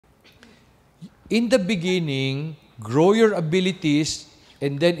In the beginning, grow your abilities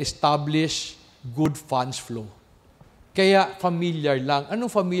and then establish good funds flow. Kaya familiar lang.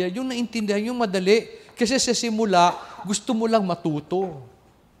 Anong familiar? Yung naintindihan, yung madali. Kasi sa simula, gusto mo lang matuto.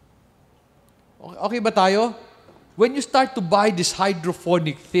 Okay ba tayo? When you start to buy these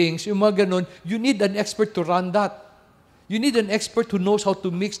hydroponic things, yung mga ganun, you need an expert to run that. You need an expert who knows how to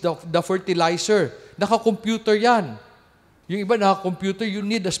mix the fertilizer. Naka-computer yan. Yung iba naka-computer, you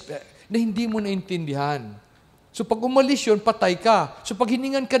need na hindi mo naintindihan. So pag umalis yun, patay ka. So pag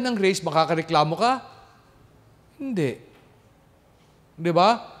hiningan ka ng raise, makakareklamo ka? Hindi. Di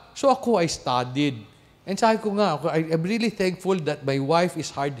ba? So ako, I studied. And sabi ko nga, I'm really thankful that my wife is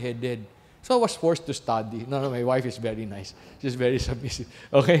hard-headed. So I was forced to study. No, my wife is very nice. She's very submissive.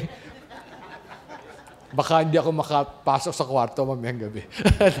 Okay? Baka hindi ako makapasok sa kwarto mamayang gabi.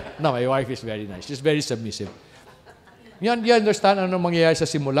 No, my wife is very nice. She's very submissive. You understand ano mangyayari sa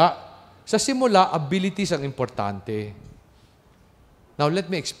simula? Sa simula, abilities ang importante. Now, let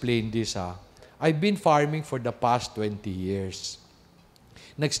me explain this. I've been farming for the past 20 years.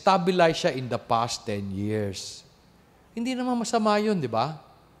 Nag-stabilize siya in the past 10 years. Hindi naman masama yun, di ba?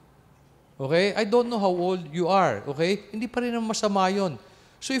 Okay? I don't know how old you are. Okay? Hindi pa rin naman masama yun.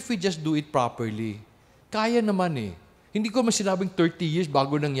 So if we just do it properly, kaya naman eh. Hindi ko masinabing 30 years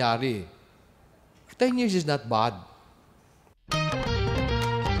bago nangyari. 10 years is not bad.